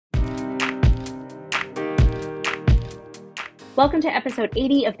Welcome to episode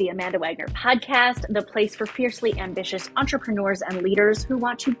 80 of the Amanda Wagner podcast, the place for fiercely ambitious entrepreneurs and leaders who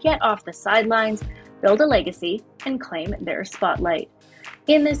want to get off the sidelines, build a legacy, and claim their spotlight.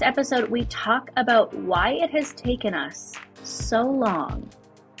 In this episode, we talk about why it has taken us so long,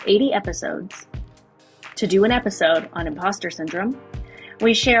 80 episodes, to do an episode on imposter syndrome.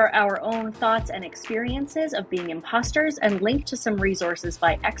 We share our own thoughts and experiences of being imposters and link to some resources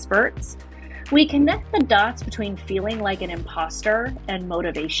by experts. We connect the dots between feeling like an imposter and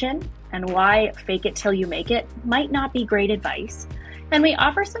motivation, and why fake it till you make it might not be great advice. And we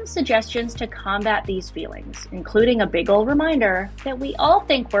offer some suggestions to combat these feelings, including a big old reminder that we all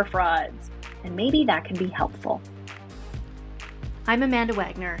think we're frauds, and maybe that can be helpful. I'm Amanda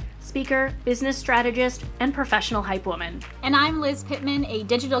Wagner, speaker, business strategist, and professional hype woman. And I'm Liz Pittman, a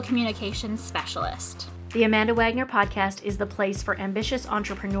digital communications specialist. The Amanda Wagner podcast is the place for ambitious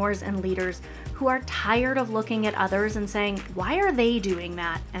entrepreneurs and leaders who are tired of looking at others and saying, why are they doing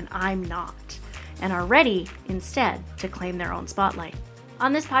that and I'm not? And are ready, instead, to claim their own spotlight.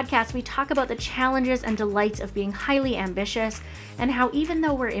 On this podcast, we talk about the challenges and delights of being highly ambitious and how even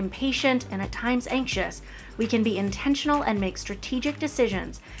though we're impatient and at times anxious, we can be intentional and make strategic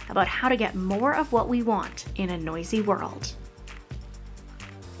decisions about how to get more of what we want in a noisy world.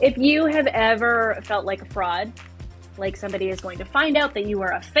 If you have ever felt like a fraud, like somebody is going to find out that you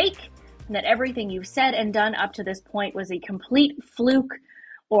are a fake and that everything you've said and done up to this point was a complete fluke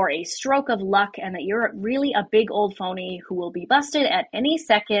or a stroke of luck and that you're really a big old phony who will be busted at any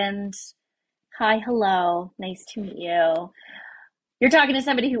second, hi, hello, nice to meet you. You're talking to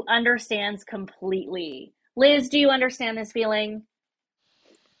somebody who understands completely. Liz, do you understand this feeling?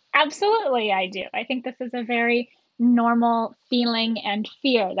 Absolutely, I do. I think this is a very normal feeling and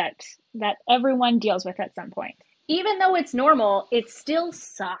fear that everyone deals with at some point. Even though it's normal, it still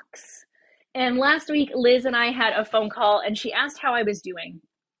sucks. And last week, Liz and I had a phone call and she asked how I was doing.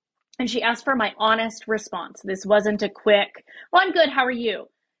 And she asked for my honest response. This wasn't a quick, well, I'm good, how are you?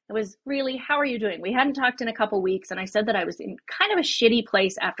 It was really, how are you doing? We hadn't talked in a couple weeks and I said that I was in kind of a shitty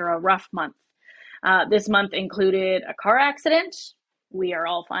place after a rough month. This month included a car accident, we are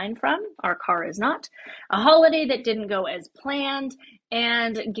all fine from, our car is not, a holiday that didn't go as planned,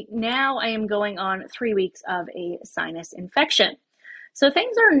 and now I am going on 3 weeks of a sinus infection. So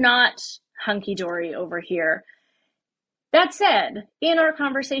things are not hunky-dory over here. That said, in our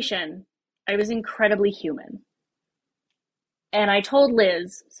conversation, I was incredibly human. And I told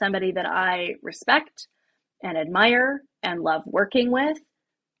Liz, somebody that I respect and admire and love working with,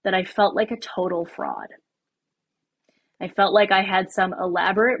 that I felt like a total fraud. I felt like I had some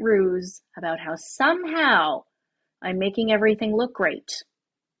elaborate ruse about how somehow I'm making everything look great.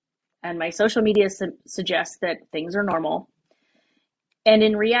 And my social media suggests that things are normal. And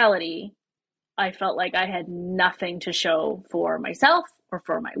in reality, I felt like I had nothing to show for myself or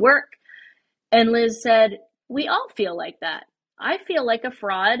for my work. And Liz said, we all feel like that. I feel like a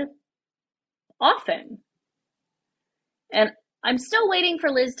fraud often. And I'm still waiting for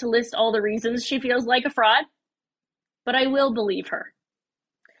Liz to list all the reasons she feels like a fraud. But I will believe her.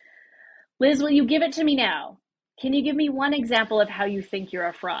 Liz, will you give it to me now? Can you give me one example of how you think you're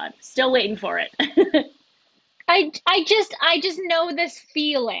a fraud? Still waiting for it. I just know this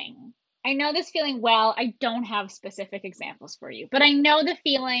feeling. I know this feeling well. I don't have specific examples for you, but I know the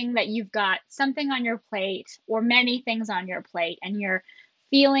feeling that you've got something on your plate or many things on your plate and you're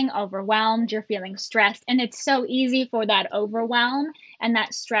feeling overwhelmed, you're feeling stressed, and it's so easy for that overwhelm and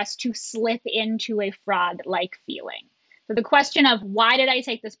that stress to slip into a fraud-like feeling. So the question of why did I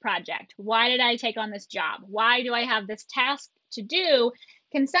take this project? Why did I take on this job? Why do I have this task to do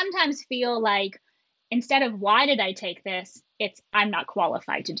can sometimes feel like instead of why did I take this, it's I'm not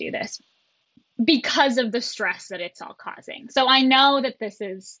qualified to do this because of the stress that it's all causing. So I know that this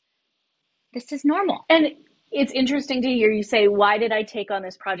is normal. And it's interesting to hear you say, why did I take on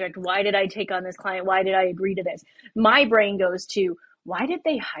this project? Why did I take on this client? Why did I agree to this? My brain goes to, why did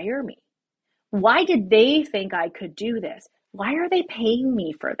they hire me? Why did they think I could do this? Why are they paying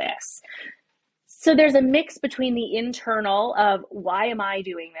me for this? So there's a mix between the internal of why am I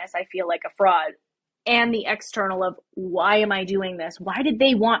doing this? I feel like a fraud. And the external of why am I doing this? Why did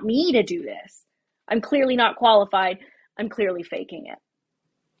they want me to do this? I'm clearly not qualified. I'm clearly faking it.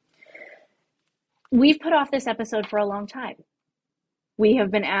 We've put off this episode for a long time. We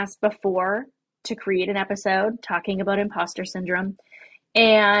have been asked before to create an episode talking about imposter syndrome,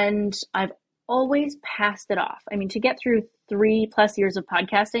 and I've always passed it off. I mean, to get through 3+ years of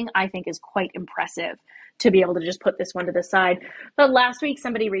podcasting, I think is quite impressive to be able to just put this one to the side. But last week,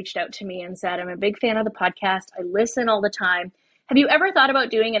 somebody reached out to me and said, I'm a big fan of the podcast. I listen all the time. Have you ever thought about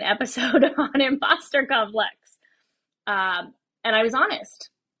doing an episode on imposter complex? And I was honest.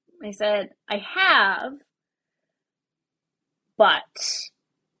 I said, I have, but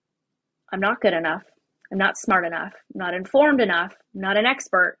I'm not good enough. I'm not smart enough. I'm not informed enough. I'm not an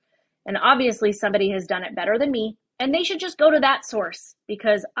expert. And obviously somebody has done it better than me, and they should just go to that source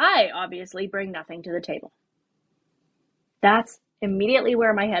because I obviously bring nothing to the table. That's immediately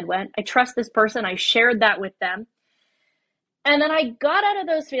where my head went. I trust this person. I shared that with them. And then I got out of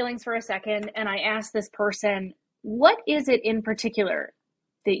those feelings for a second and I asked this person, what is it in particular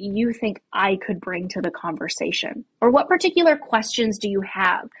that you think I could bring to the conversation? Or what particular questions do you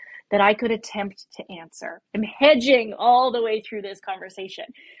have that I could attempt to answer? I'm hedging all the way through this conversation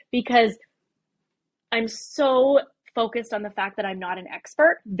because I'm so focused on the fact that I'm not an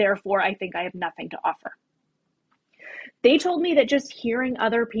expert. Therefore, I think I have nothing to offer. They told me that just hearing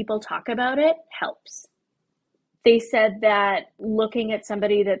other people talk about it helps. They said that looking at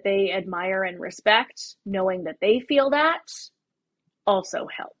somebody that they admire and respect, knowing that they feel that, also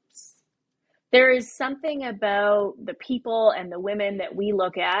helps. There is something about the people and the women that we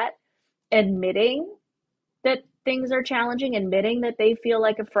look at admitting that things are challenging, admitting that they feel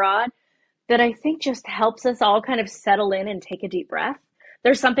like a fraud, that I think just helps us all kind of settle in and take a deep breath.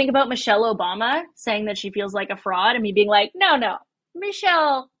 There's something about Michelle Obama saying that she feels like a fraud and me being like, no,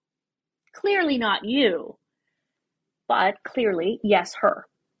 Michelle, clearly not you. But clearly, yes, her.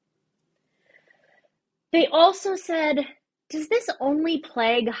 They also said, does this only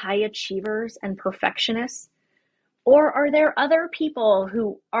plague high achievers and perfectionists? Or are there other people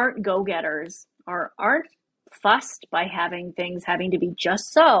who aren't go-getters or aren't fussed by having things having to be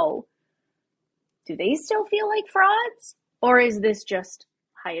just so? Do they still feel like frauds? Or is this just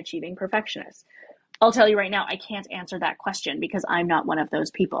high-achieving perfectionists? I'll tell you right now, I can't answer that question because I'm not one of those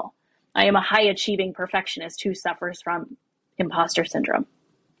people. I am a high-achieving perfectionist who suffers from imposter syndrome.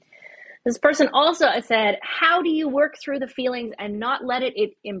 This person also said, how do you work through the feelings and not let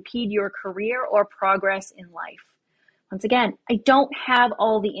it impede your career or progress in life? Once again, I don't have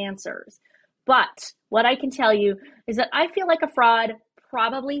all the answers, but what I can tell you is that I feel like a fraud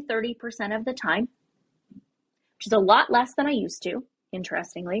probably 30% of the time, which is a lot less than I used to,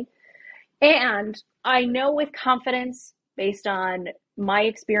 interestingly. And I know with confidence, based on my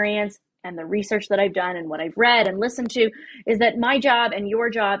experience and the research that I've done and what I've read and listened to, is that my job and your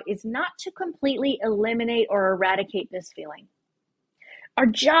job is not to completely eliminate or eradicate this feeling. Our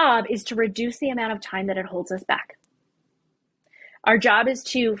job is to reduce the amount of time that it holds us back. Our job is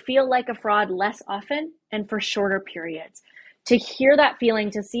to feel like a fraud less often and for shorter periods. To hear that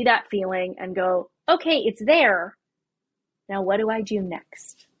feeling, to see that feeling and go, okay, it's there. Now what do I do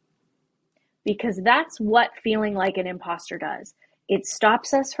next? Because that's what feeling like an imposter does. It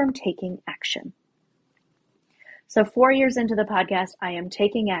stops us from taking action. So 4 years into the podcast, I am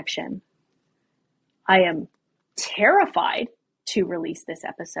taking action. I am terrified to release this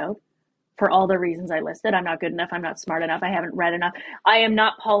episode for all the reasons I listed. I'm not good enough. I'm not smart enough. I haven't read enough. I am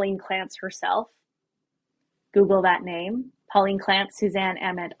not Pauline Clance herself. Google that name. Pauline Clance, Suzanne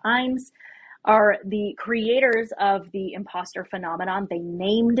Ahmed Imes are the creators of the imposter phenomenon. They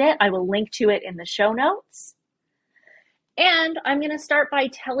named it. I will link to it in the show notes. And I'm going to start by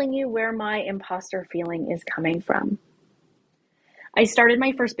telling you where my imposter feeling is coming from. I started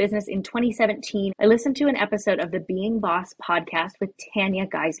my first business in 2017. I listened to an episode of the Being Boss podcast with Tanya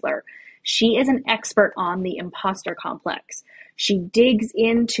Geisler. She is an expert on the imposter complex. She digs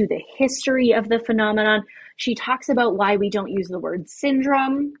into the history of the phenomenon. She talks about why we don't use the word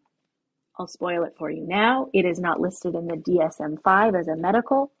syndrome. I'll spoil it for you now. It is not listed in the DSM-5 as a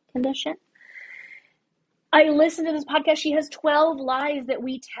medical condition. I listened to this podcast. She has 12 lies that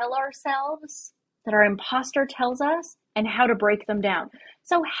we tell ourselves, that our imposter tells us, and how to break them down.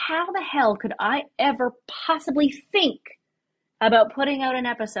 So how the hell could I ever possibly think about putting out an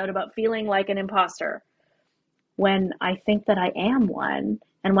episode about feeling like an imposter when I think that I am one,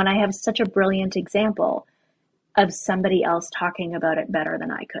 and when I have such a brilliant example of somebody else talking about it better than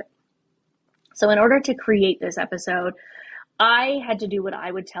I could? So in order to create this episode, I had to do what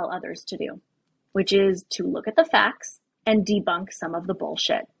I would tell others to do, which is to look at the facts and debunk some of the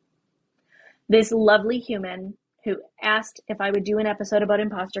bullshit. This lovely human who asked if I would do an episode about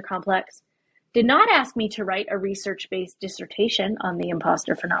imposter complex did not ask me to write a research-based dissertation on the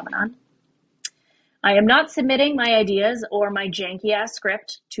imposter phenomenon. I am not submitting my ideas or my janky-ass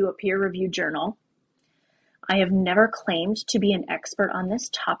script to a peer-reviewed journal. I have never claimed to be an expert on this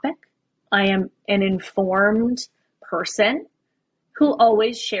topic. I am an informed person who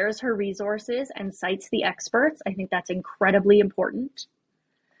always shares her resources and cites the experts. I think that's incredibly important.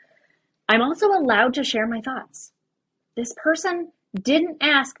 I'm also allowed to share my thoughts. This person didn't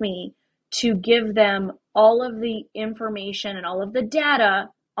ask me to give them all of the information and all of the data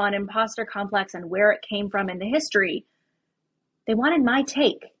on imposter complex and where it came from in the history. They wanted my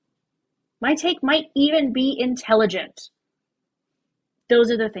take. My take might even be intelligent.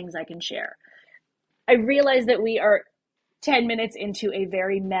 Those are the things I can share. I realize that we are 10 minutes into a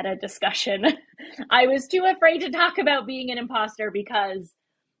very meta discussion. I was too afraid to talk about being an imposter because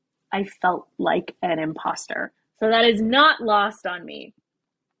I felt like an imposter. So that is not lost on me.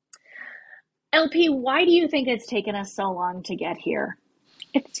 LP, why do you think it's taken us so long to get here?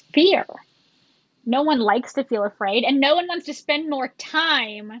 It's fear. No one likes to feel afraid, and no one wants to spend more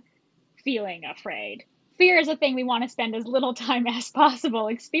time feeling afraid. Fear is a thing we want to spend as little time as possible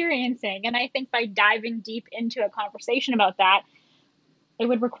experiencing. And I think by diving deep into a conversation about that, it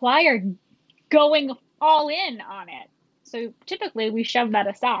would require going all in on it. So typically we shove that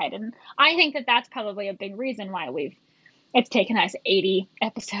aside. And I think that that's probably a big reason why it's taken us 80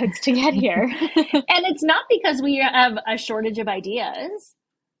 episodes to get here. And it's not because we have a shortage of ideas.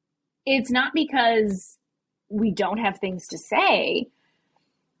 It's not because we don't have things to say.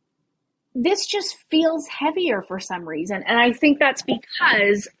 This just feels heavier for some reason. And I think that's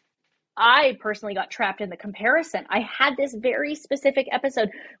because I personally got trapped in the comparison. I had this very specific episode.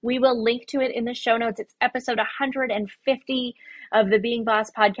 We will link to it in the show notes. It's episode 150 of the Being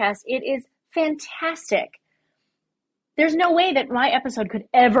Boss podcast. It is fantastic. There's no way that my episode could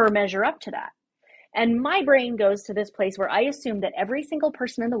ever measure up to that. And my brain goes to this place where I assume that every single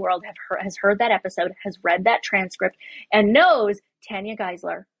person in the world has heard that episode, has read that transcript, and knows Tanya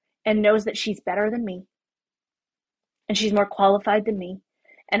Geisler, and knows that she's better than me, and she's more qualified than me,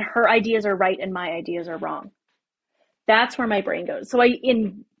 and her ideas are right and my ideas are wrong. That's where my brain goes. So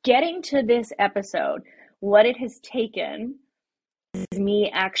in getting to this episode, what it has taken is me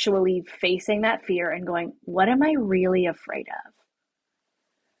actually facing that fear and going, what am I really afraid of?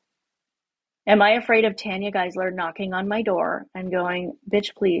 Am I afraid of Tanya Geisler knocking on my door and going,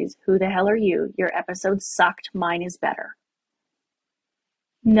 bitch, please, who the hell are you? Your episode sucked. Mine is better.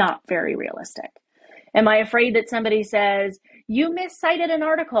 Not very realistic. Am I afraid that somebody says, you miscited an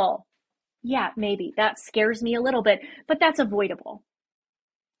article? Yeah, maybe. That scares me a little bit, but that's avoidable.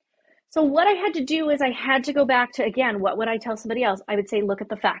 So what I had to do is I had to go back to, again, what would I tell somebody else? I would say, look at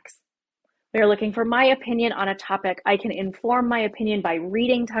the facts. They're looking for my opinion on a topic. I can inform my opinion by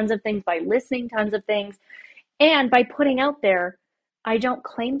reading tons of things, by listening tons of things, and by putting out there, I don't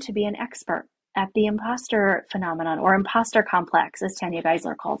claim to be an expert at the imposter phenomenon or imposter complex, as Tanya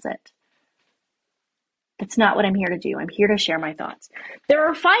Geisler calls it. That's not what I'm here to do. I'm here to share my thoughts. There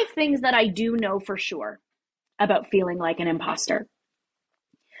are 5 things that I do know for sure about feeling like an imposter.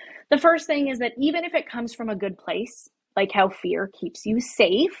 The first thing is that even if it comes from a good place, like how fear keeps you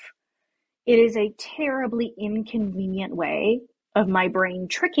safe, it is a terribly inconvenient way of my brain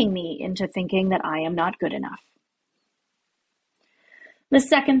tricking me into thinking that I am not good enough. The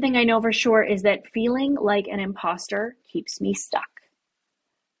second thing I know for sure is that feeling like an imposter keeps me stuck.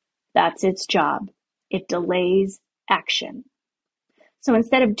 That's its job. It delays action. So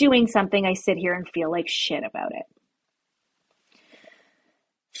instead of doing something, I sit here and feel like shit about it.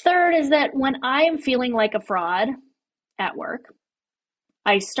 Third is that when I am feeling like a fraud at work,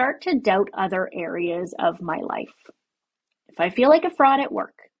 I start to doubt other areas of my life. If I feel like a fraud at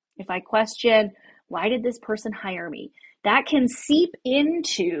work, if I question, why did this person hire me? That can seep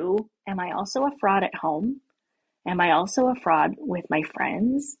into, am I also a fraud at home? Am I also a fraud with my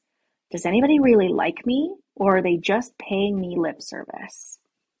friends? Does anybody really like me, or are they just paying me lip service?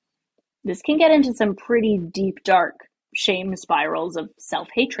 This can get into some pretty deep, dark shame spirals of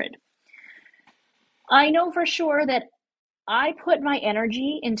self-hatred. I know for sure that I put my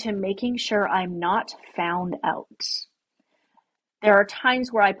energy into making sure I'm not found out. There are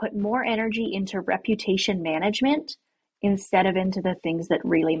times where I put more energy into reputation management instead of into the things that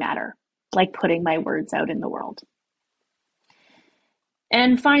really matter, like putting my words out in the world.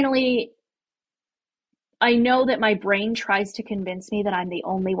 And finally, I know that my brain tries to convince me that I'm the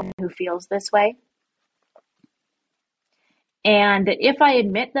only one who feels this way. And that if I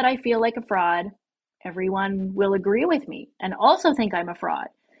admit that I feel like a fraud, everyone will agree with me and also think I'm a fraud.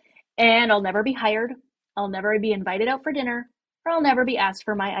 And I'll never be hired, I'll never be invited out for dinner, or I'll never be asked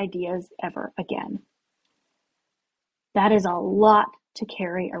for my ideas ever again. That is a lot to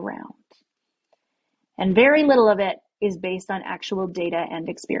carry around. And very little of it is based on actual data and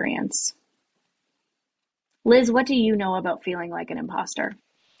experience. Liz, what do you know about feeling like an imposter?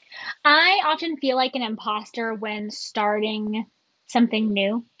 I often feel like an imposter when starting something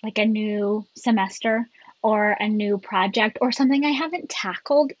new, like a new semester or a new project or something I haven't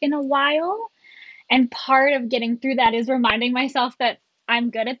tackled in a while. And part of getting through that is reminding myself that I'm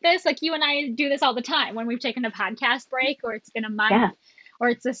good at this. Like you and I do this all the time when we've taken a podcast break, or it's been a month, Yeah. or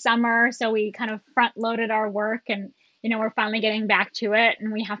it's the summer. So we kind of front loaded our work, and, we're finally getting back to it,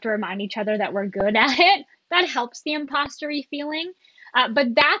 and we have to remind each other that we're good at it. That helps the impostery feeling.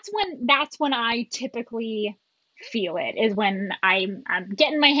 But that's when I typically feel it, is when I'm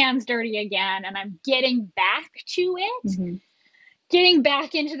getting my hands dirty again and I'm getting back to it. Mm-hmm. Getting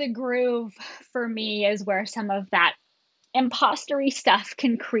back into the groove for me is where some of that impostery stuff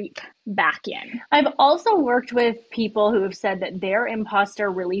can creep back in. I've also worked with people who have said that their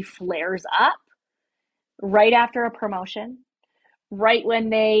imposter really flares up right after a promotion, right when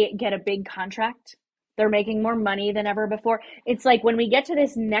they get a big contract. They're making more money than ever before. It's like when we get to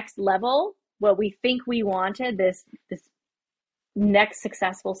this next level, what we think we wanted, this next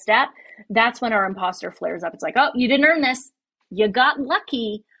successful step, that's when our imposter flares up. It's like, oh, you didn't earn this. You got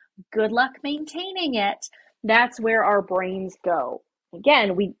lucky. Good luck maintaining it. That's where our brains go.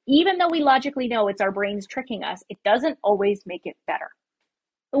 Again, even though we logically know it's our brains tricking us, it doesn't always make it better.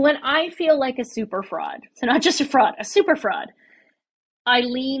 When I feel like a super fraud, so not just a fraud, a super fraud, I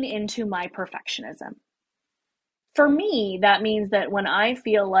lean into my perfectionism. For me, that means that when I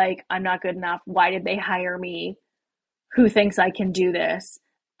feel like I'm not good enough, why did they hire me? Who thinks I can do this?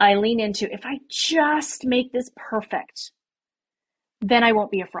 I lean into, if I just make this perfect, then I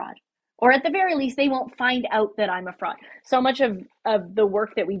won't be a fraud. Or at the very least, they won't find out that I'm a fraud. So much of the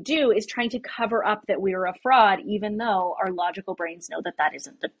work that we do is trying to cover up that we're a fraud, even though our logical brains know that that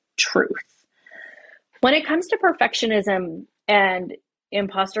isn't the truth. When it comes to perfectionism and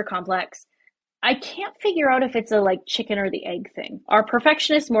imposter complex, I can't figure out if it's a like chicken or the egg thing. Are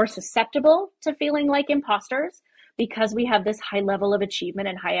perfectionists more susceptible to feeling like imposters because we have this high level of achievement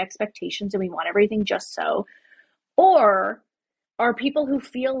and high expectations and we want everything just so? Or are people who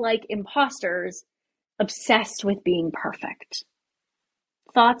feel like imposters obsessed with being perfect?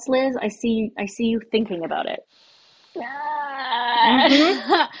 Thoughts, Liz? I see you thinking about it.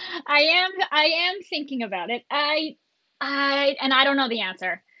 I am thinking about it. And I don't know the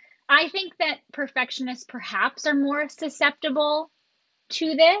answer. I think that perfectionists perhaps are more susceptible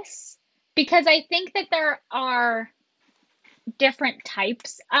to this, because I think that there are different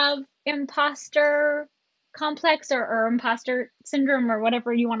types of imposter complex, or imposter syndrome, or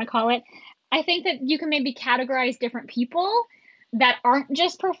whatever you want to call it. I think that you can maybe categorize different people that aren't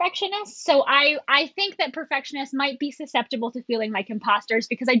just perfectionists. So I think that perfectionists might be susceptible to feeling like imposters,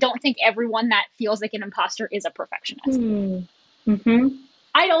 because I don't think everyone that feels like an imposter is a perfectionist. Mm-hmm.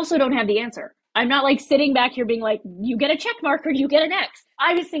 I also don't have the answer. I'm not like sitting back here being like, you get a check mark or you get an X.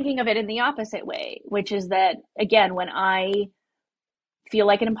 I was thinking of it in the opposite way, which is that, again, when I feel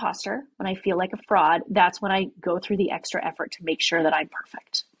like an imposter, when I feel like a fraud, that's when I go through the extra effort to make sure that I'm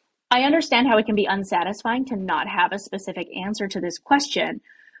perfect. I understand how it can be unsatisfying to not have a specific answer to this question.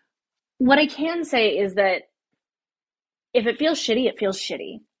 What I can say is that if it feels shitty, it feels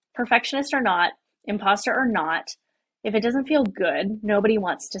shitty. Perfectionist or not, imposter or not, if it doesn't feel good, nobody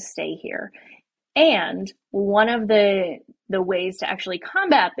wants to stay here. And one of the ways to actually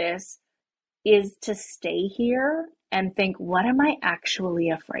combat this is to stay here and think, what am I actually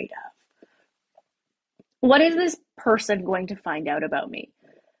afraid of? What is this person going to find out about me?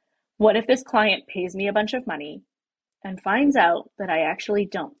 What if this client pays me a bunch of money and finds out that I actually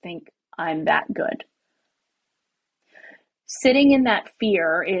don't think I'm that good? Sitting in that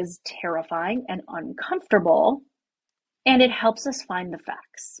fear is terrifying and uncomfortable, and it helps us find the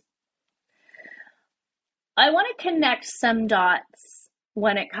facts. I want to connect some dots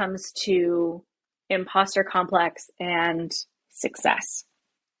when it comes to imposter complex and success.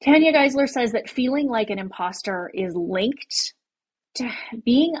 Tanya Geisler says that feeling like an imposter is linked to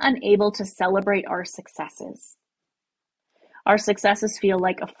being unable to celebrate our successes. Our successes feel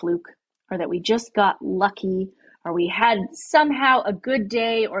like a fluke, or that we just got lucky, or we had somehow a good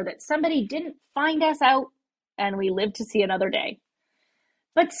day, or that somebody didn't find us out and we lived to see another day.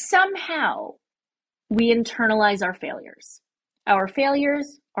 But somehow we internalize our failures. Our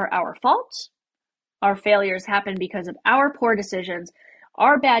failures are our fault. Our failures happen because of our poor decisions.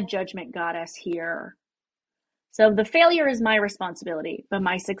 Our bad judgment got us here. So the failure is my responsibility, but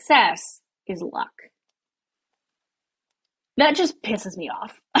my success is luck. That just pisses me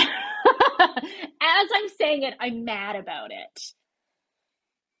off. As I'm saying it, I'm mad about it.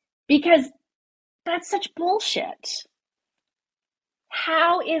 Because that's such bullshit.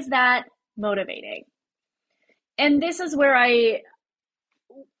 How is that motivating? And this is where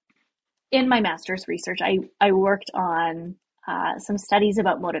in my master's research, I worked on some studies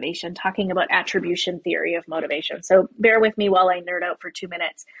about motivation, talking about attribution theory of motivation. So bear with me while I nerd out for 2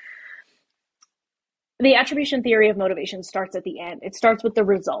 minutes. The attribution theory of motivation starts at the end. It starts with the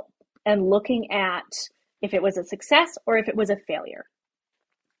result and looking at if it was a success or if it was a failure.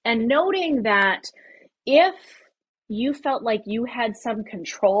 And noting that if you felt like you had some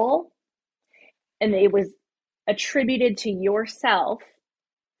control and it was attributed to yourself,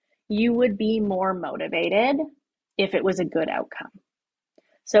 you would be more motivated if it was a good outcome.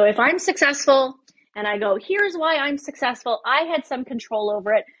 So if I'm successful and I go, here's why I'm successful, I had some control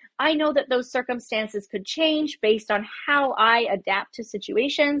over it. I know that those circumstances could change based on how I adapt to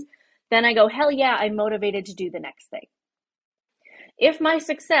situations. Then I go, hell yeah, I'm motivated to do the next thing. If my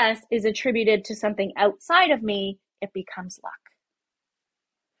success is attributed to something outside of me, it becomes luck.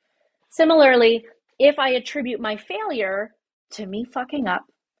 Similarly, if I attribute my failure to me fucking up,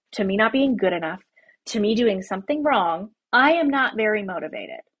 to me not being good enough, to me doing something wrong, I am not very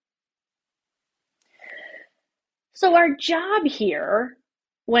motivated. So our job here,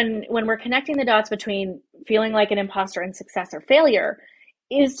 when we're connecting the dots between feeling like an imposter and success or failure,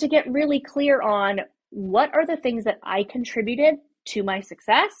 is to get really clear on what are the things that I contributed to my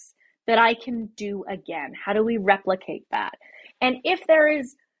success that I can do again. How do we replicate that? And if there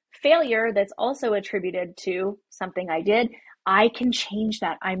is failure that's also attributed to something I did, I can change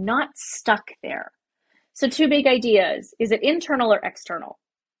that. I'm not stuck there. So two big ideas. Is it internal or external?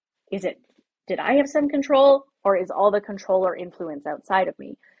 Did I have some control, or is all the control or influence outside of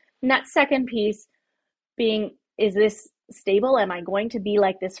me? And that second piece being, is this stable? Am I going to be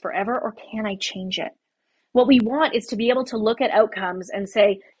like this forever, or can I change it? What we want is to be able to look at outcomes and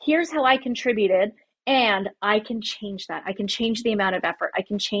say, here's how I contributed, and I can change that. I can change the amount of effort. I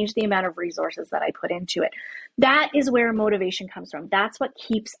can change the amount of resources that I put into it. That is where motivation comes from. That's what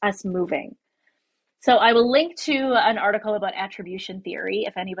keeps us moving. So I will link to an article about attribution theory.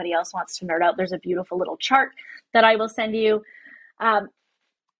 If anybody else wants to nerd out, there's a beautiful little chart that I will send you.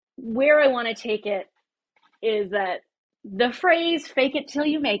 Where I want to take it is that the phrase fake it till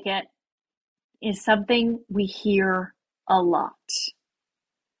you make it is something we hear a lot.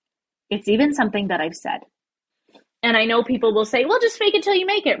 It's even something that I've said. And I know people will say, well, just fake it till you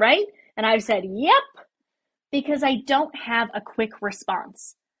make it, right? And I've said, yep, because I don't have a quick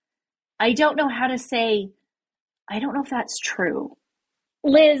response. I don't know how to say, I don't know if that's true.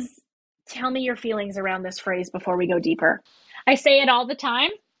 Liz, tell me your feelings around this phrase before we go deeper. I say it all the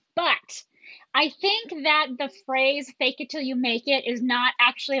time, but I think that the phrase fake it till you make it is not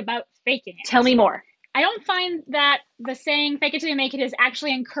actually about faking it. Tell me more. I don't find that the saying fake it till you make it is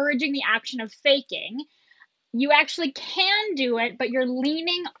actually encouraging the action of faking. You actually can do it, but you're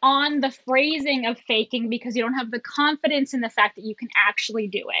leaning on the phrasing of faking because you don't have the confidence in the fact that you can actually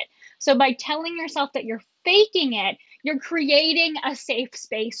do it. So by telling yourself that you're faking it, you're creating a safe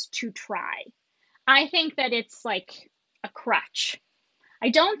space to try. I think that it's like a crutch. I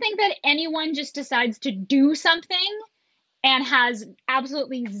don't think that anyone just decides to do something and has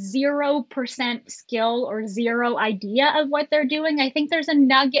absolutely 0% skill or zero idea of what they're doing. I think there's a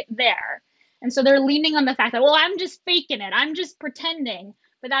nugget there. And so they're leaning on the fact that, well, I'm just faking it. I'm just pretending.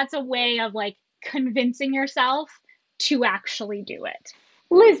 But that's a way of like convincing yourself to actually do it.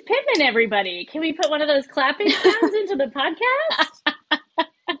 Liz Pittman, everybody. Can we put one of those clapping sounds into the podcast?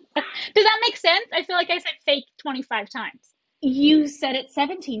 Does that make sense? I feel like I said fake 25 times. You said it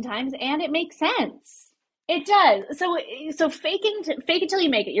 17 times and it makes sense. It does. So fake it till you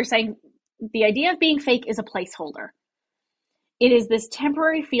make it. You're saying the idea of being fake is a placeholder. It is this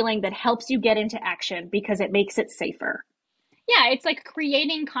temporary feeling that helps you get into action because it makes it safer. Yeah, it's like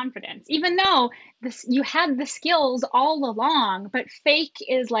creating confidence, even though you had the skills all along, but fake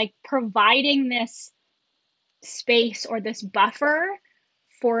is like providing this space or this buffer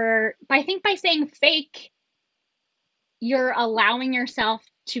I think by saying fake, you're allowing yourself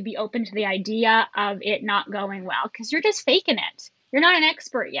to be open to the idea of it not going well because you're just faking it. You're not an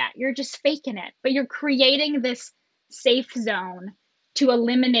expert yet. You're just faking it, but you're creating this safe zone to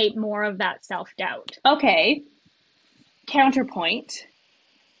eliminate more of that self-doubt. Okay. Counterpoint.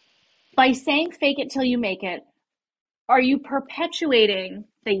 By saying fake it till you make it, are you perpetuating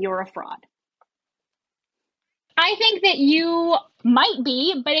that you're a fraud? I think that you might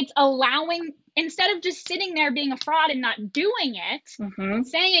be, but it's allowing, instead of just sitting there being a fraud and not doing it,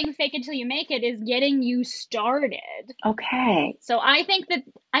 saying fake it till you make it is getting you started. Okay. So I think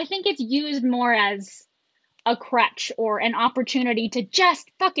it's used more as a crutch or an opportunity to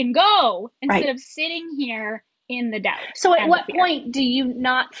just fucking go instead of sitting here in the doubt. So at what point do you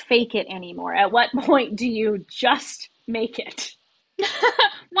not fake it anymore? At what point do you just make it?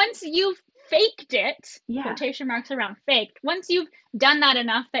 Once you've faked it, quotation marks around faked, once you've done that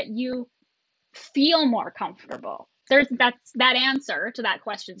enough that you feel more comfortable. that answer to that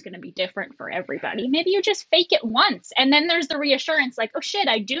question is going to be different for everybody. Maybe you just fake it once, and then there's the reassurance like, oh shit,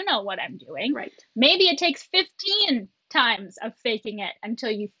 I do know what I'm doing. Right. Maybe it takes 15 times of faking it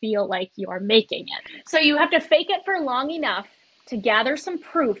until you feel like you are making it. So you have to fake it for long enough to gather some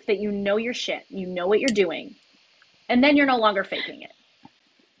proof that you know your shit, you know what you're doing, and then you're no longer faking it.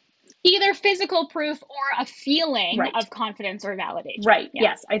 Either physical proof or a feeling Right. of confidence or validation. Right. Yeah.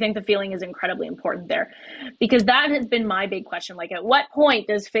 Yes. I think the feeling is incredibly important there, because that has been my big question. Like, at what point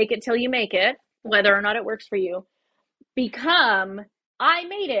does fake it till you make it, whether or not it works for you, become I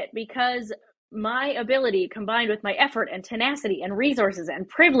made it because my ability combined with my effort and tenacity and resources and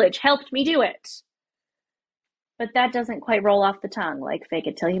privilege helped me do it. But that doesn't quite roll off the tongue like fake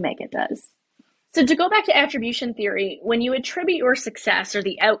it till you make it does. So to go back to attribution theory, when you attribute your success or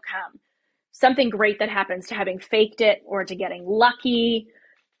the outcome, something great that happens, to having faked it or to getting lucky,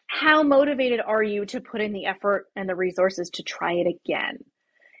 how motivated are you to put in the effort and the resources to try it again?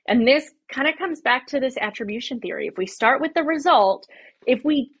 And this kind of comes back to this attribution theory. If we start with the result, if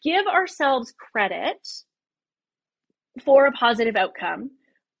we give ourselves credit for a positive outcome,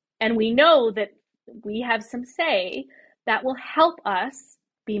 and we know that we have some say, that will help us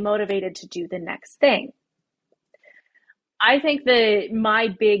be motivated to do the next thing. I think that my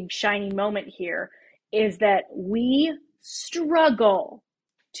big shining moment here is that we struggle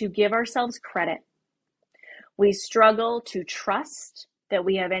to give ourselves credit. We struggle to trust that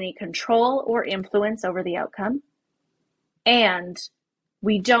we have any control or influence over the outcome. And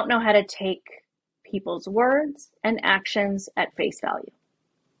we don't know how to take people's words and actions at face value.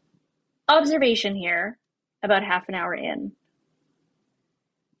 Observation here, about half an hour in.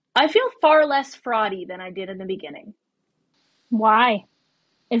 I feel far less fraudy than I did in the beginning. Why?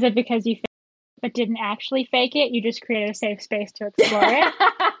 Is it because you but didn't actually fake it? You just created a safe space to explore it?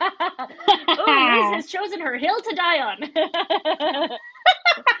 Oh, Liz has chosen her hill to die on.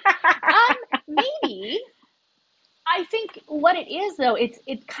 Maybe. I think what it is, though,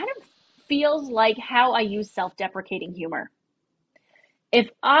 it kind of feels like how I use self-deprecating humor. If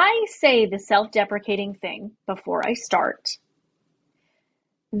I say the self-deprecating thing before I start,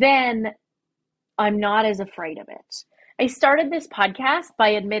 then I'm not as afraid of it. I started this podcast by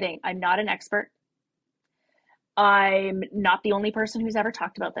admitting I'm not an expert. I'm not the only person who's ever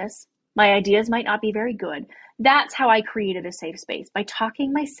talked about this. My ideas might not be very good. That's how I created a safe space, by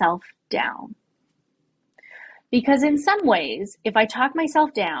talking myself down. Because in some ways, if I talk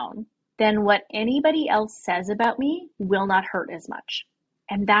myself down, then what anybody else says about me will not hurt as much.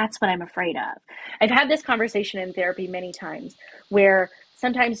 And that's what I'm afraid of. I've had this conversation in therapy many times, where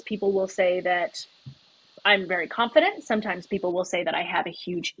sometimes people will say that I'm very confident. Sometimes people will say that I have a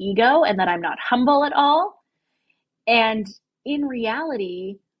huge ego and that I'm not humble at all. And in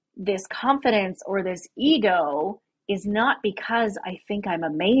reality, this confidence or this ego is not because I think I'm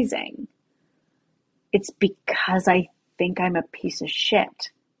amazing. It's because I think I'm a piece of shit.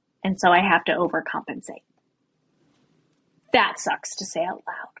 And so I have to overcompensate. That sucks to say out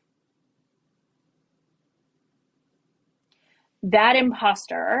loud. That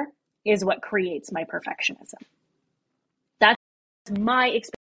imposter is what creates my perfectionism. That's my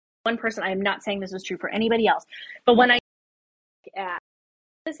experience. One person, I am not saying this is true for anybody else, but when I look at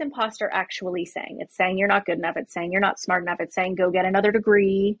this imposter actually saying, it's saying you're not good enough, it's saying you're not smart enough, it's saying go get another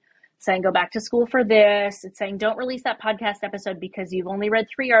degree, it's saying go back to school for this, it's saying don't release that podcast episode because you've only read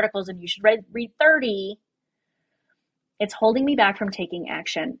 3 articles and you should read 30. It's holding me back from taking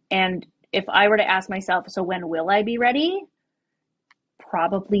action. And if I were to ask myself, so when will I be ready?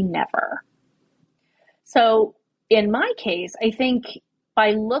 Probably never. So in my case, I think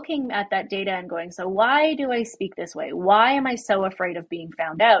by looking at that data and going, so why do I speak this way? Why am I so afraid of being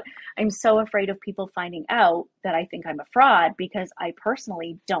found out? I'm so afraid of people finding out that I think I'm a fraud, because I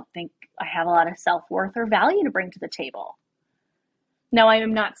personally don't think I have a lot of self-worth or value to bring to the table. Now, I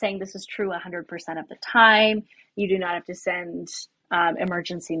am not saying this is true 100% of the time. You do not have to send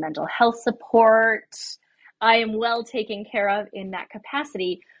emergency mental health support. I am well taken care of in that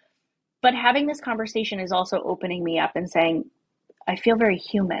capacity. But having this conversation is also opening me up and saying, I feel very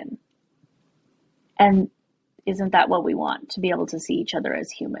human. And isn't that what we want? To be able to see each other as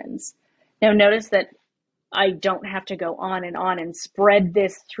humans. Now, notice that I don't have to go on and spread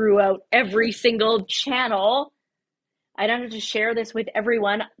this throughout every single channel. I don't have to share this with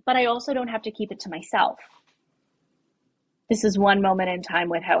everyone, but I also don't have to keep it to myself. This is one moment in time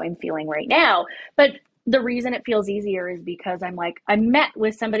with how I'm feeling right now. But the reason it feels easier is because I'm met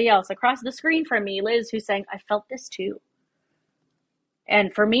with somebody else across the screen from me, Liz, who's saying, I felt this too.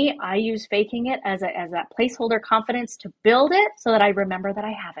 And for me, I use faking it as that placeholder confidence to build it so that I remember that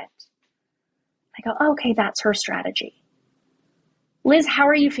I have it. I go, oh, okay, that's her strategy. Liz, how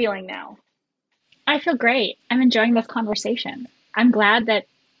are you feeling now? I feel great. I'm enjoying this conversation. I'm glad that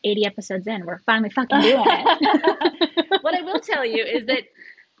 80 episodes in, we're finally fucking doing it. What I will tell you is that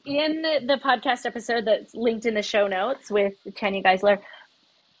in the podcast episode that's linked in the show notes with Tanya Geisler,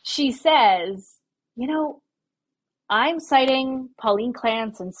 she says, you know, I'm citing Pauline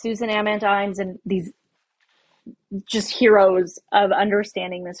Clance and Susan Amandines and these just heroes of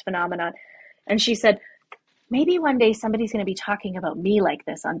understanding this phenomenon. And she said, maybe one day somebody's going to be talking about me like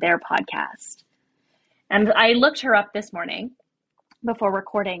this on their podcast. And I looked her up this morning before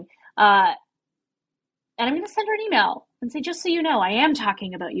recording, and I'm going to send her an email and say, just so you know, I am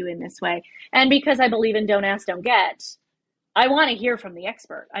talking about you in this way. And because I believe in don't ask, don't get, I want to hear from the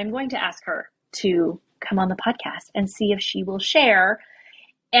expert. I'm going to ask her to come on the podcast and see if she will share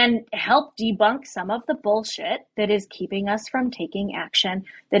and help debunk some of the bullshit that is keeping us from taking action,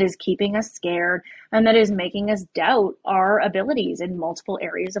 that is keeping us scared, and that is making us doubt our abilities in multiple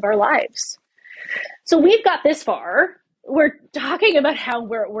areas of our lives. So we've got this far. We're talking about how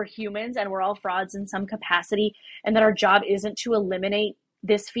we're humans and we're all frauds in some capacity, and that our job isn't to eliminate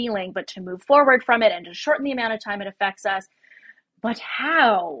this feeling, but to move forward from it and to shorten the amount of time it affects us. But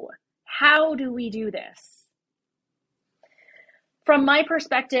how? How do we do this? From my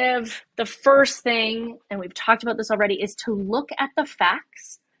perspective, the first thing, and we've talked about this already, is to look at the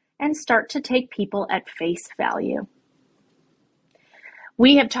facts and start to take people at face value.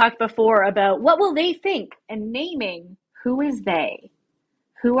 We have talked before about what will they think and naming who is they.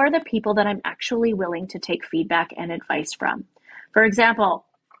 Who are the people that I'm actually willing to take feedback and advice from? For example,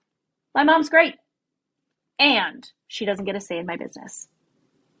 my mom's great, and she doesn't get a say in my business.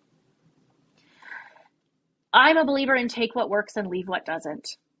 I'm a believer in take what works and leave what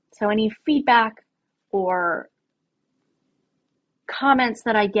doesn't. So any feedback or comments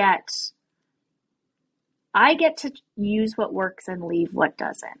that I get to use what works and leave what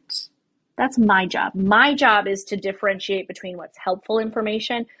doesn't. That's my job. My job is to differentiate between what's helpful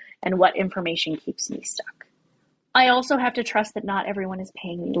information and what information keeps me stuck. I also have to trust that not everyone is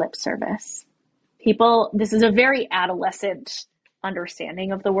paying me lip service. This is a very adolescent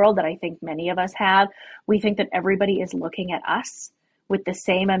understanding of the world that I think many of us have. We think that everybody is looking at us with the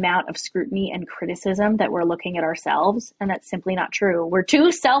same amount of scrutiny and criticism that we're looking at ourselves, and that's simply not true. We're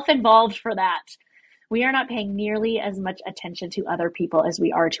too self-involved for that. We are not paying nearly as much attention to other people as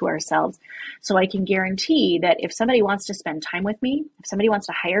we are to ourselves. So I can guarantee that if somebody wants to spend time with me, if somebody wants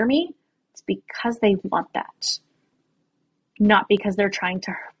to hire me, it's because they want that, not because they're trying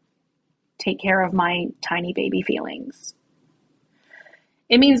to take care of my tiny baby feelings.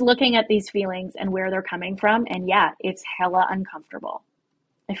 It means looking at these feelings and where they're coming from. And yeah, it's hella uncomfortable.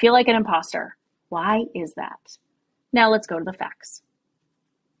 I feel like an imposter. Why is that? Now let's go to the facts.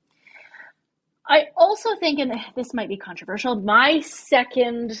 I also think, and this might be controversial, my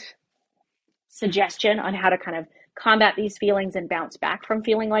second suggestion on how to kind of combat these feelings and bounce back from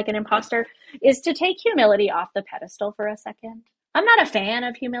feeling like an imposter is to take humility off the pedestal for a second. I'm not a fan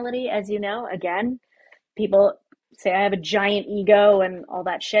of humility, as you know. Again, people say I have a giant ego and all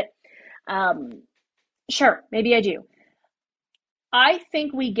that shit. Sure, maybe I do. I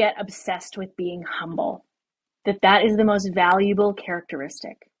think we get obsessed with being humble, that is the most valuable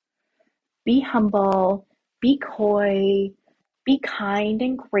characteristic. Be humble, be coy, be kind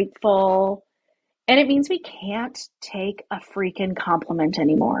and grateful. And it means we can't take a freaking compliment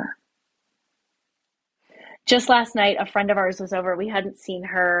anymore. Just last night, a friend of ours was over. We hadn't seen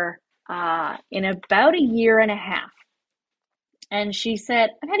her in about a year and a half. And she said,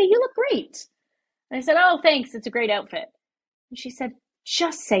 Honey, you look great. And I said, oh, thanks. It's a great outfit. And she said,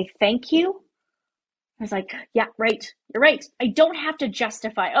 just say thank you. I was like, yeah, right. You're right. I don't have to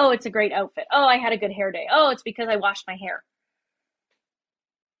justify, oh, it's a great outfit. Oh, I had a good hair day. Oh, it's because I washed my hair.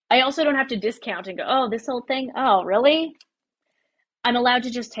 I also don't have to discount and go, oh, this old thing. Oh, really? I'm allowed to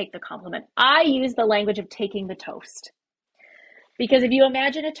just take the compliment. I use the language of taking the toast. Because if you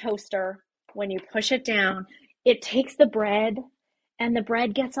imagine a toaster, when you push it down, it takes the bread and the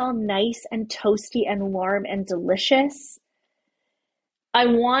bread gets all nice and toasty and warm and delicious. I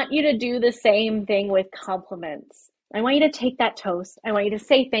want you to do the same thing with compliments. I want you to take that toast. I want you to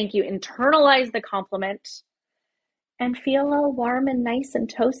say thank you, internalize the compliment, and feel all warm and nice and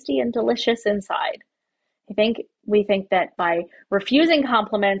toasty and delicious inside. We think that by refusing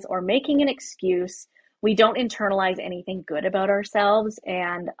compliments or making an excuse, we don't internalize anything good about ourselves,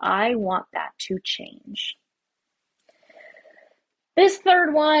 and I want that to change. This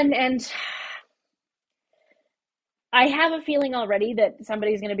third one, and I have a feeling already that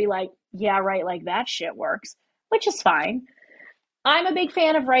somebody's going to be like, yeah, right, like that shit works, which is fine. I'm a big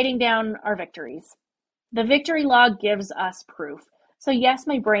fan of writing down our victories. The victory log gives us proof. So, yes,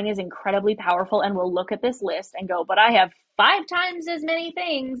 my brain is incredibly powerful and will look at this list and go, but I have 5 times as many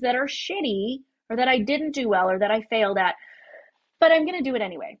things that are shitty or that I didn't do well or that I failed at, but I'm going to do it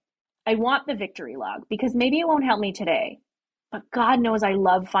anyway. I want the victory log because maybe it won't help me today, but God knows I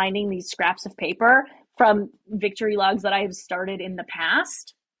love finding these scraps of paper from victory logs that I have started in the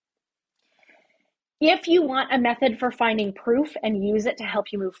past. If you want a method for finding proof and use it to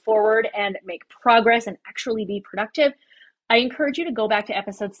help you move forward and make progress and actually be productive, I encourage you to go back to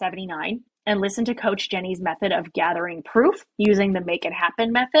episode 79 and listen to Coach Jenny's method of gathering proof using the Make It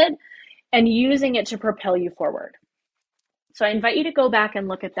Happen method and using it to propel you forward. So I invite you to go back and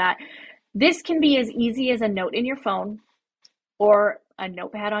look at that. This can be as easy as a note in your phone or a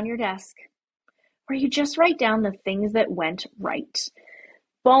notepad on your desk, where you just write down the things that went right.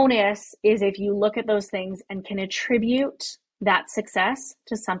 Bonus is if you look at those things and can attribute that success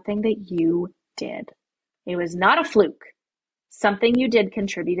to something that you did. It was not a fluke. Something you did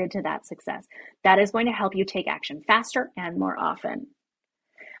contributed to that success. That is going to help you take action faster and more often.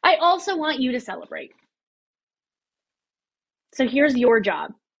 I also want you to celebrate. So here's your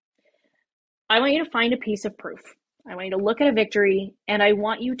job. I want you to find a piece of proof. I want you to look at a victory and I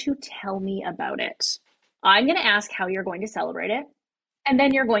want you to tell me about it. I'm going to ask how you're going to celebrate it, and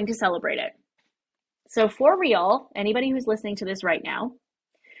then you're going to celebrate it. So for real, anybody who's listening to this right now,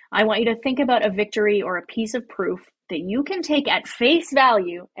 I want you to think about a victory or a piece of proof that you can take at face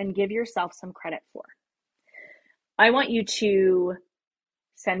value and give yourself some credit for. I want you to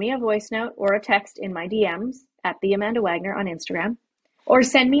send me a voice note or a text in my DMs at the Amanda Wagner on Instagram, or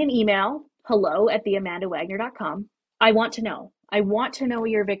send me an email, hello@theamandawagner.com. I want to know. I want to know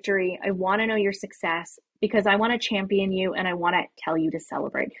your victory. I want to know your success because I want to champion you and I want to tell you to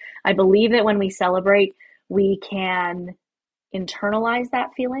celebrate. I believe that when we celebrate, we can internalize that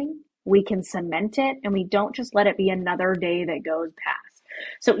feeling, we can cement it, and we don't just let it be another day that goes past.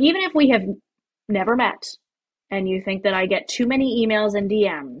 So even if we have never met and you think that I get too many emails and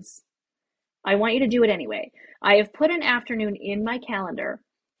DMs, I want you to do it anyway. I have put an afternoon in my calendar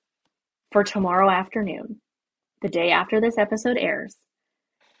for tomorrow afternoon, the day after this episode airs.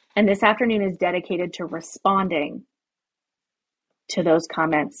 And this afternoon is dedicated to responding to those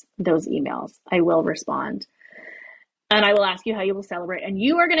comments, those emails. I will respond. And I will ask you how you will celebrate. And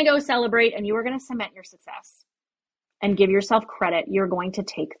you are going to go celebrate and you are going to cement your success and give yourself credit. You're going to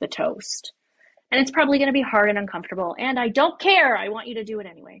take the toast. And it's probably going to be hard and uncomfortable. And I don't care. I want you to do it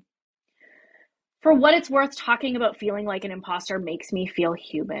anyway. For what it's worth, talking about feeling like an imposter makes me feel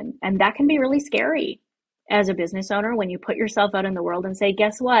human. And that can be really scary as a business owner when you put yourself out in the world and say,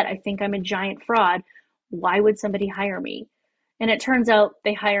 guess what? I think I'm a giant fraud. Why would somebody hire me? And it turns out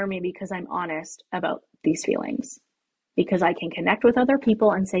they hire me because I'm honest about these feelings, because I can connect with other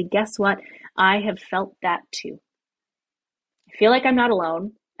people and say, guess what? I have felt that too. I feel like I'm not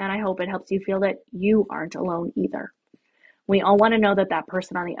alone, and I hope it helps you feel that you aren't alone either. We all want to know that that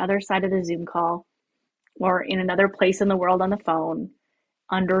person on the other side of the Zoom call or in another place in the world on the phone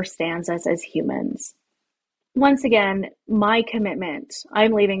understands us as humans. Once again, my commitment,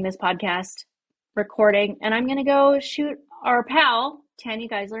 I'm leaving this podcast recording and I'm going to go shoot our pal, Tanya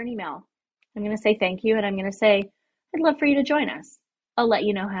Geisler, an email. I'm going to say thank you and I'm going to say, I'd love for you to join us. I'll let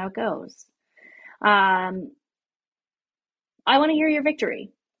you know how it goes. I want to hear your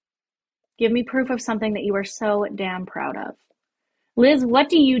victory. Give me proof of something that you are so damn proud of. Liz, what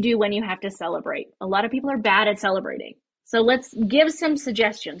do you do when you have to celebrate? A lot of people are bad at celebrating. So let's give some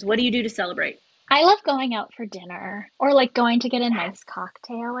suggestions. What do you do to celebrate? I love going out for dinner or like going to get a nice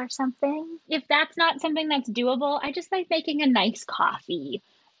cocktail or something. If that's not something that's doable, I just like making a nice coffee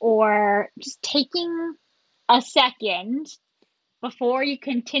or just taking a second before you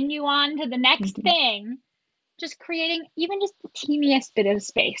continue on to the next thing, just creating even just the teeniest bit of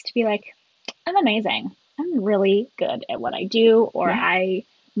space to be like, I'm amazing. I'm really good at what I do, or I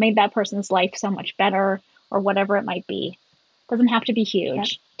made that person's life so much better, or whatever it might be. Doesn't have to be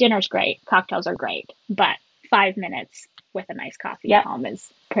huge. Dinner's great. Cocktails are great. But 5 minutes with a nice coffee at home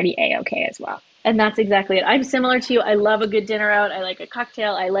is pretty A-okay as well. And that's exactly it. I'm similar to you. I love a good dinner out. I like a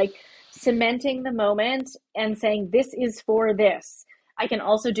cocktail. I like cementing the moment and saying, this is for this. I can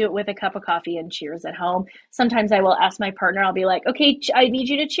also do it with a cup of coffee and cheers at home. Sometimes I will ask my partner, I'll be like, okay, I need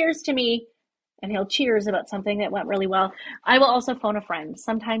you to cheers to me. And he'll cheers about something that went really well. I will also phone a friend.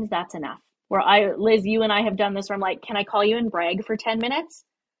 Sometimes that's enough. Liz, you and I have done this where I'm like, can I call you and brag for 10 minutes?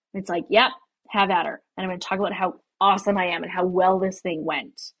 And it's like, yep, have at her. And I'm going to talk about how awesome I am and how well this thing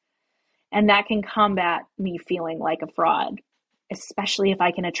went. And that can combat me feeling like a fraud, especially if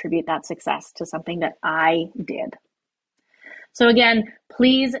I can attribute that success to something that I did. So again,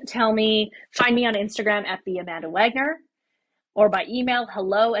 please find me on Instagram at the Amanda Wagner, or by email,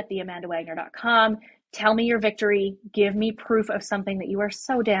 hello@theamandawagner.com. Tell me your victory. Give me proof of something that you are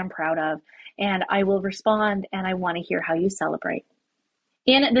so damn proud of, and I will respond, and I want to hear how you celebrate.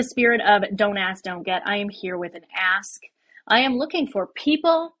 In the spirit of don't ask, don't get, I am here with an ask. I am looking for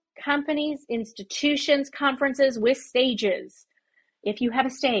people, companies, institutions, conferences with stages. If you have a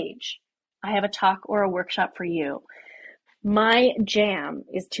stage, I have a talk or a workshop for you. My jam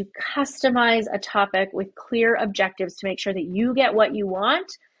is to customize a topic with clear objectives to make sure that you get what you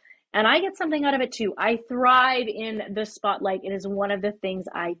want, and I get something out of it too. I thrive in the spotlight. It is one of the things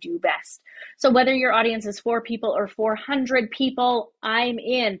I do best. So whether your audience is 4 people or 400 people, I'm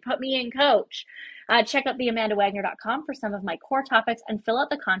in. Put me in, coach. Check out theamandawagner.com for some of my core topics and fill out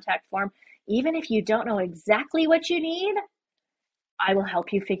the contact form. Even if you don't know exactly what you need, I will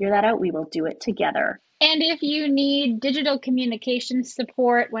help you figure that out. We will do it together. And if you need digital communication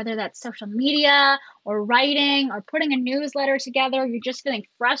support, whether that's social media or writing or putting a newsletter together, you're just feeling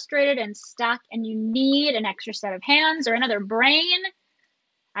frustrated and stuck and you need an extra set of hands or another brain,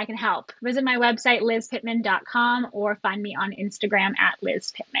 I can help. Visit my website, lizpittman.com, or find me on Instagram at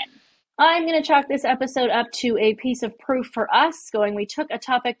lizpittman. I'm going to chalk this episode up to a piece of proof for us we took a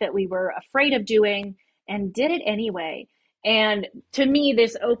topic that we were afraid of doing and did it anyway. And to me,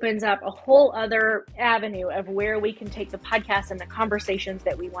 this opens up a whole other avenue of where we can take the podcast and the conversations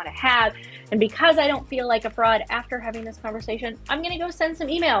that we want to have. And because I don't feel like a fraud after having this conversation, I'm going to go send some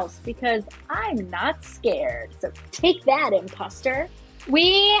emails because I'm not scared. So take that, imposter.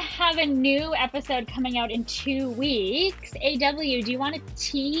 We have a new episode coming out in 2 weeks. AW, do you want to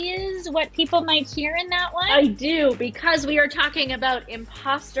tease what people might hear in that one? I do, because we are talking about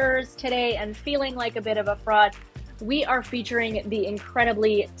imposters today and feeling like a bit of a fraud. We are featuring the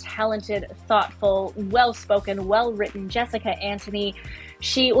incredibly talented, thoughtful, well-spoken, well-written Jessica Antony.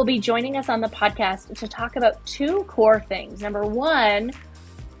 She will be joining us on the podcast to talk about 2 core things. Number 1,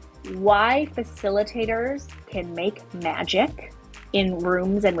 why facilitators can make magic in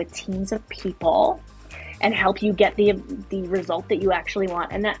rooms and with teams of people and help you get the result that you actually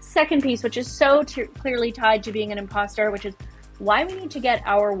want. And that second piece, which is so clearly tied to being an imposter, which is why we need to get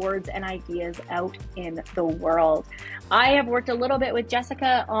our words and ideas out in the world. I have worked a little bit with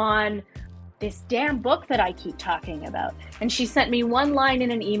Jessica on this damn book that I keep talking about. And she sent me one line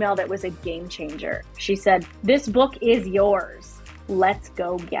in an email that was a game changer. She said, "This book is yours. Let's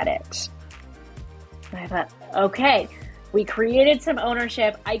go get it." And I thought, okay, we created some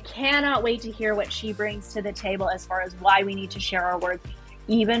ownership. I cannot wait to hear what she brings to the table as far as why we need to share our words,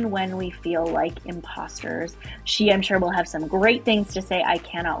 even when we feel like imposters. She, I'm sure, will have some great things to say. I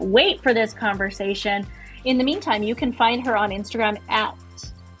cannot wait for this conversation. In the meantime, you can find her on Instagram at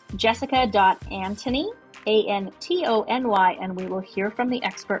jessica.antony, Antony, and we will hear from the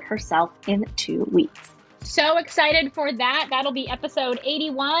expert herself in 2 weeks. So excited for that. That'll be episode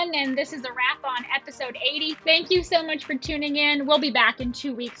 81, and this is a wrap on episode 80. Thank you so much for tuning in. We'll be back in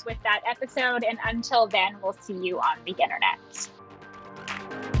 2 weeks with that episode, and until then, we'll see you on the internet.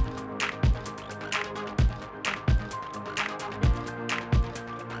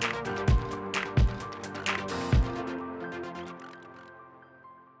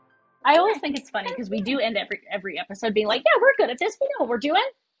 I always think it's funny because we do end every episode being like, yeah, we're good at this. We know what we're doing.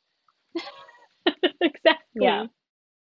 Exactly. Yeah.